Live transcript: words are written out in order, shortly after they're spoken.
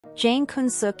Jang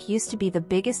Geun-suk used to be the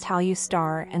biggest Hallyu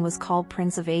star and was called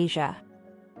Prince of Asia.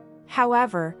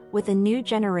 However, with a new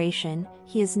generation,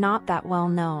 he is not that well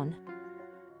known.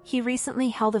 He recently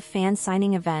held a fan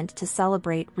signing event to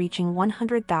celebrate reaching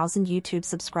 100,000 YouTube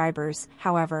subscribers.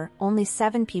 However, only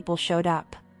 7 people showed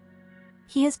up.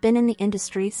 He has been in the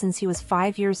industry since he was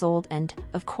 5 years old and,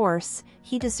 of course,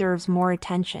 he deserves more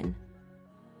attention.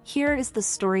 Here is the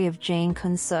story of Jang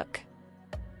Geun-suk.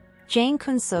 Jang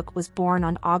Geun-suk was born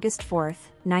on August 4,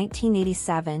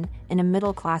 1987, in a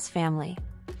middle-class family.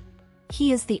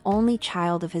 He is the only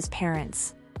child of his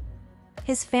parents.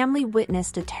 His family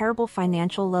witnessed a terrible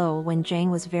financial low when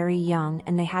Jang was very young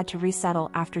and they had to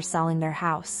resettle after selling their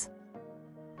house.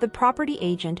 The property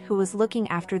agent who was looking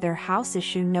after their house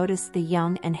issue noticed the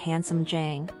young and handsome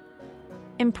Jang.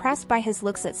 Impressed by his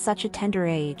looks at such a tender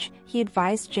age, he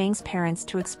advised Jang's parents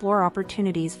to explore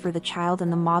opportunities for the child in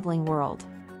the modeling world.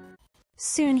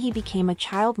 Soon he became a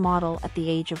child model at the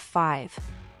age of 5.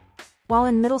 While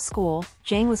in middle school,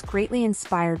 Jang was greatly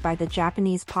inspired by the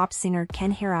Japanese pop singer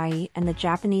Ken Hirai and the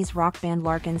Japanese rock band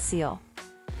Larkin Seal.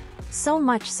 So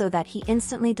much so that he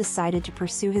instantly decided to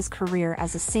pursue his career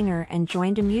as a singer and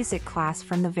joined a music class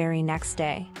from the very next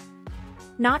day.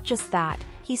 Not just that,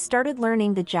 he started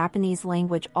learning the Japanese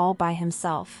language all by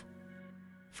himself.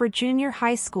 For junior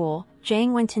high school,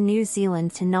 Jang went to New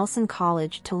Zealand to Nelson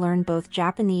College to learn both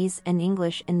Japanese and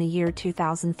English in the year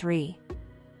 2003.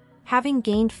 Having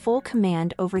gained full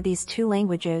command over these 2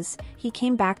 languages, he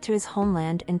came back to his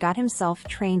homeland and got himself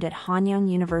trained at Hanyang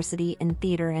University in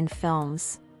theater and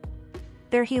films.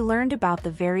 There he learned about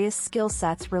the various skill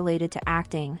sets related to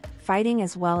acting, fighting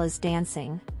as well as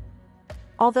dancing.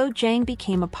 Although Jang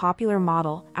became a popular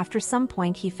model, after some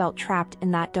point he felt trapped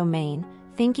in that domain,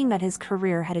 thinking that his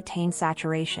career had attained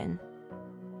saturation.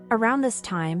 Around this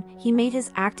time, he made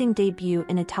his acting debut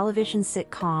in a television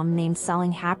sitcom named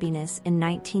Selling Happiness in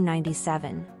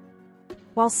 1997.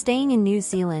 While staying in New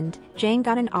Zealand, Jang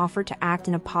got an offer to act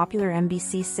in a popular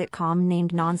NBC sitcom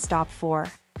named Non-Stop 4.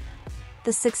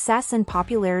 The success and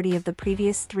popularity of the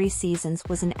previous 3 seasons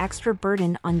was an extra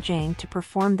burden on Jang to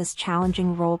perform this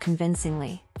challenging role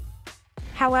convincingly.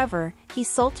 However, he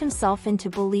sold himself into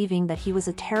believing that he was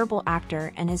a terrible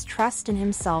actor and his trust in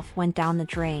himself went down the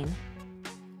drain.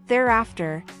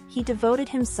 Thereafter, he devoted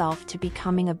himself to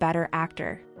becoming a better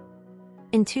actor.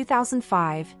 In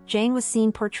 2005, Jang was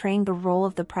seen portraying the role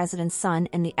of the president's son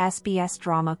in the SBS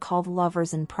drama called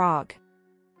Lovers in Prague.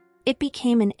 It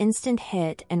became an instant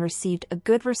hit and received a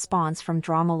good response from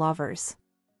drama lovers.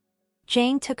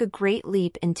 Jang took a great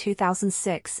leap in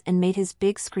 2006 and made his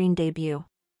big screen debut.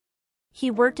 He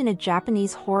worked in a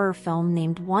Japanese horror film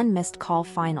named One Missed Call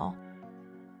Final.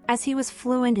 As he was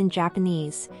fluent in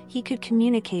Japanese, he could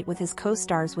communicate with his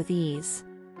co-stars with ease.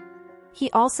 He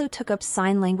also took up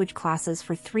sign language classes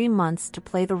for 3 months to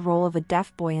play the role of a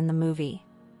deaf boy in the movie.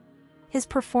 His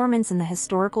performance in the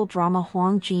historical drama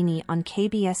Hwang Genie on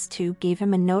KBS2 gave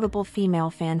him a notable female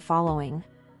fan following.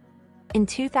 In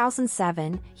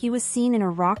 2007, he was seen in a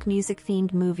rock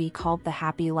music-themed movie called The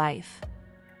Happy Life.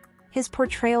 His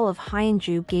portrayal of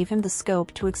Hyunju gave him the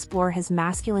scope to explore his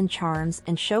masculine charms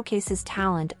and showcase his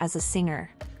talent as a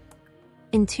singer.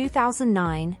 In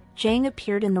 2009, Jang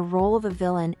appeared in the role of a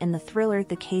villain in the thriller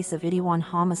The Case of Itaewon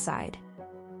Homicide.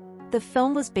 The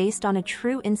film was based on a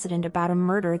true incident about a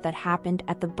murder that happened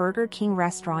at the Burger King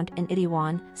restaurant in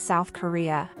Itaewon, South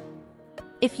Korea.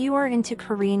 If you are into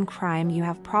Korean crime, you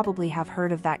probably have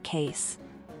heard of that case.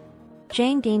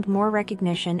 Jang gained more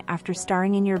recognition after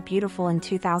starring in You're Beautiful in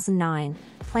 2009,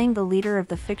 playing the leader of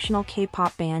the fictional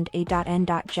K-pop band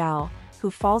A.N.Gel, who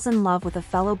falls in love with a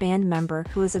fellow band member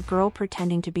who is a girl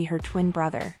pretending to be her twin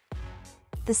brother.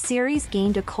 The series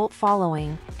gained a cult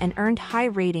following and earned high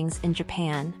ratings in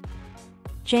Japan.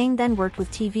 Jang then worked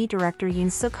with TV director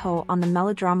Yoon on the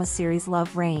melodrama series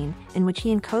Love Rain, in which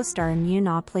he and co-star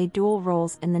Yoon played dual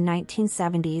roles in the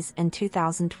 1970s and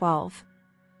 2012.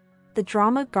 The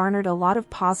drama garnered a lot of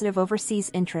positive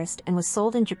overseas interest and was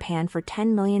sold in Japan for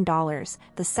 $10 million,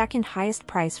 the second highest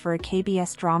price for a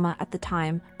KBS drama at the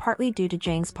time, partly due to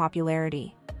Jang's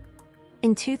popularity.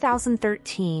 In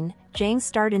 2013, Jang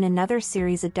starred in another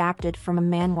series adapted from a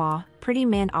manhwa, Pretty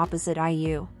Man Opposite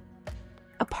IU.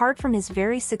 Apart from his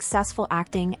very successful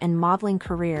acting and modeling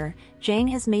career, Jang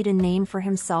has made a name for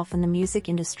himself in the music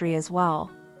industry as well.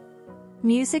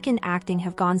 Music and acting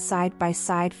have gone side by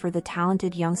side for the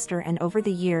talented youngster, and over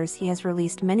the years he has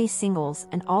released many singles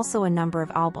and also a number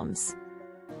of albums.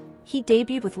 He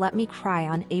debuted with Let Me Cry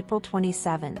on April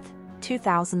 27,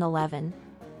 2011.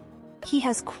 He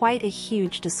has quite a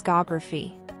huge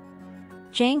discography.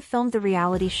 Jang filmed the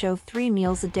reality show 3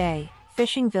 Meals a Day,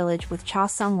 Fishing Village with Cha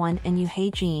Sung-won and Yoo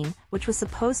Hae-jin, which was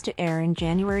supposed to air in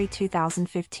January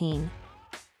 2015.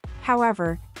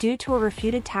 However, due to a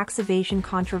refuted tax evasion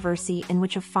controversy in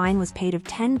which a fine was paid of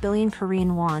 10 billion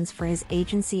Korean wons for his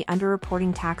agency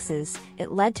underreporting taxes,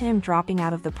 it led to him dropping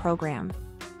out of the program.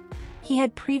 He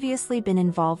had previously been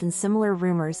involved in similar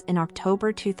rumors in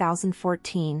October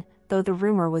 2014, though the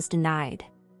rumor was denied.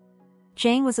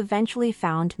 Jang was eventually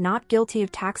found not guilty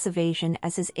of tax evasion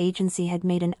as his agency had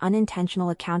made an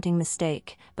unintentional accounting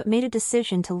mistake, but made a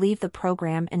decision to leave the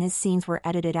program and his scenes were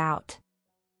edited out.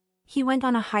 He went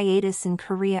on a hiatus in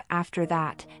Korea after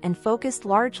that and focused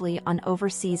largely on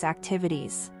overseas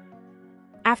activities.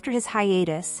 After his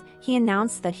hiatus, he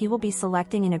announced that he will be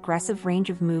selecting an aggressive range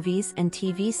of movies and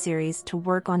TV series to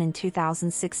work on in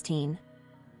 2016.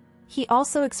 He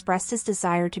also expressed his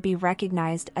desire to be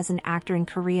recognized as an actor in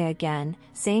Korea again,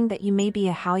 saying that you may be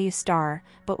a Hallyu star,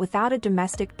 but without a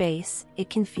domestic base, it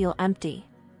can feel empty.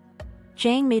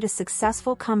 Jang made a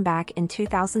successful comeback in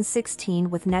 2016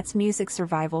 with Net's music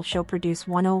survival show Produce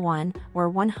 101, where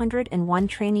 101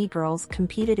 trainee girls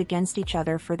competed against each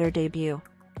other for their debut.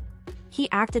 He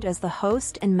acted as the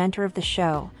host and mentor of the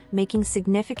show, making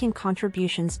significant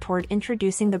contributions toward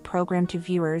introducing the program to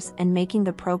viewers and making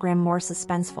the program more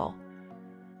suspenseful.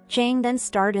 Jang then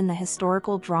starred in the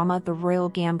historical drama The Royal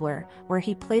Gambler, where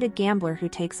he played a gambler who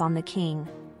takes on the king.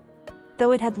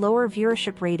 Though it had lower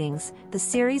viewership ratings, the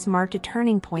series marked a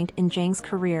turning point in Jang's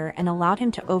career and allowed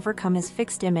him to overcome his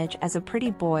fixed image as a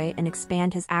pretty boy and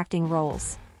expand his acting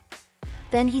roles.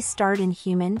 Then he starred in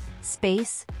Human,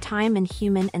 Space, Time and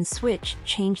Human and Switch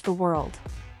Changed the World.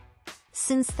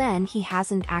 Since then he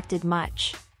hasn't acted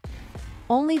much.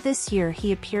 Only this year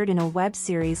he appeared in a web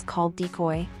series called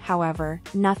Decoy, however,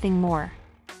 nothing more.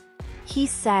 He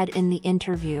said in the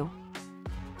interview,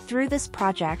 "Through this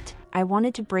project, I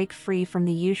wanted to break free from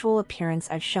the usual appearance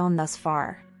I've shown thus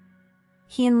far."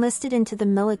 He enlisted into the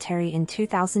military in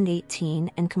 2018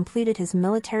 and completed his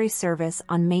military service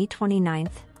on May 29,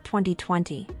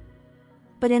 2020.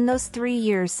 But in those 3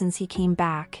 years since he came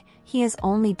back, he has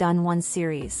only done one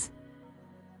series.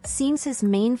 Seems his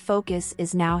main focus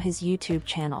is now his YouTube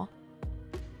channel.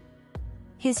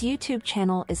 His YouTube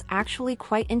channel is actually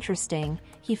quite interesting.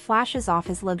 He flashes off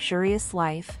his luxurious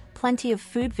life, plenty of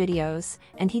food videos,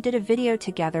 and he did a video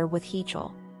together with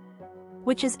Heechul,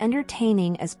 which is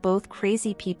entertaining as both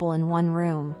crazy people in one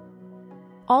room.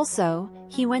 Also,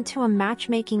 he went to a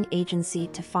matchmaking agency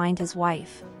to find his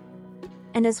wife.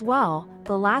 And as well,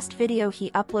 the last video he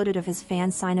uploaded of his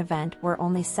fan sign event where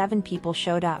only 7 people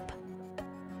showed up.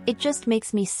 It just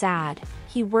makes me sad.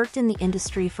 He worked in the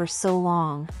industry for so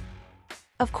long.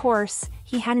 Of course,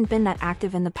 he hadn't been that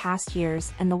active in the past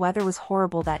years and the weather was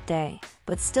horrible that day,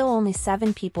 but still only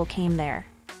 7 people came there.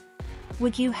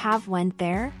 Would you have went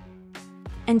there?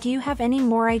 And do you have any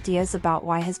more ideas about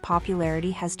why his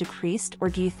popularity has decreased, or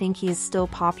do you think he is still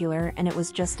popular and it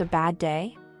was just a bad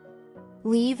day?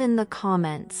 Leave in the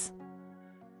comments.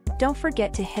 Don't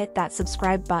forget to hit that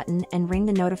subscribe button and ring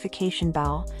the notification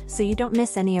bell so you don't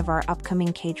miss any of our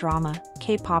upcoming K-drama,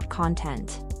 K-pop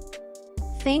content.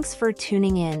 Thanks for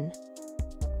tuning in.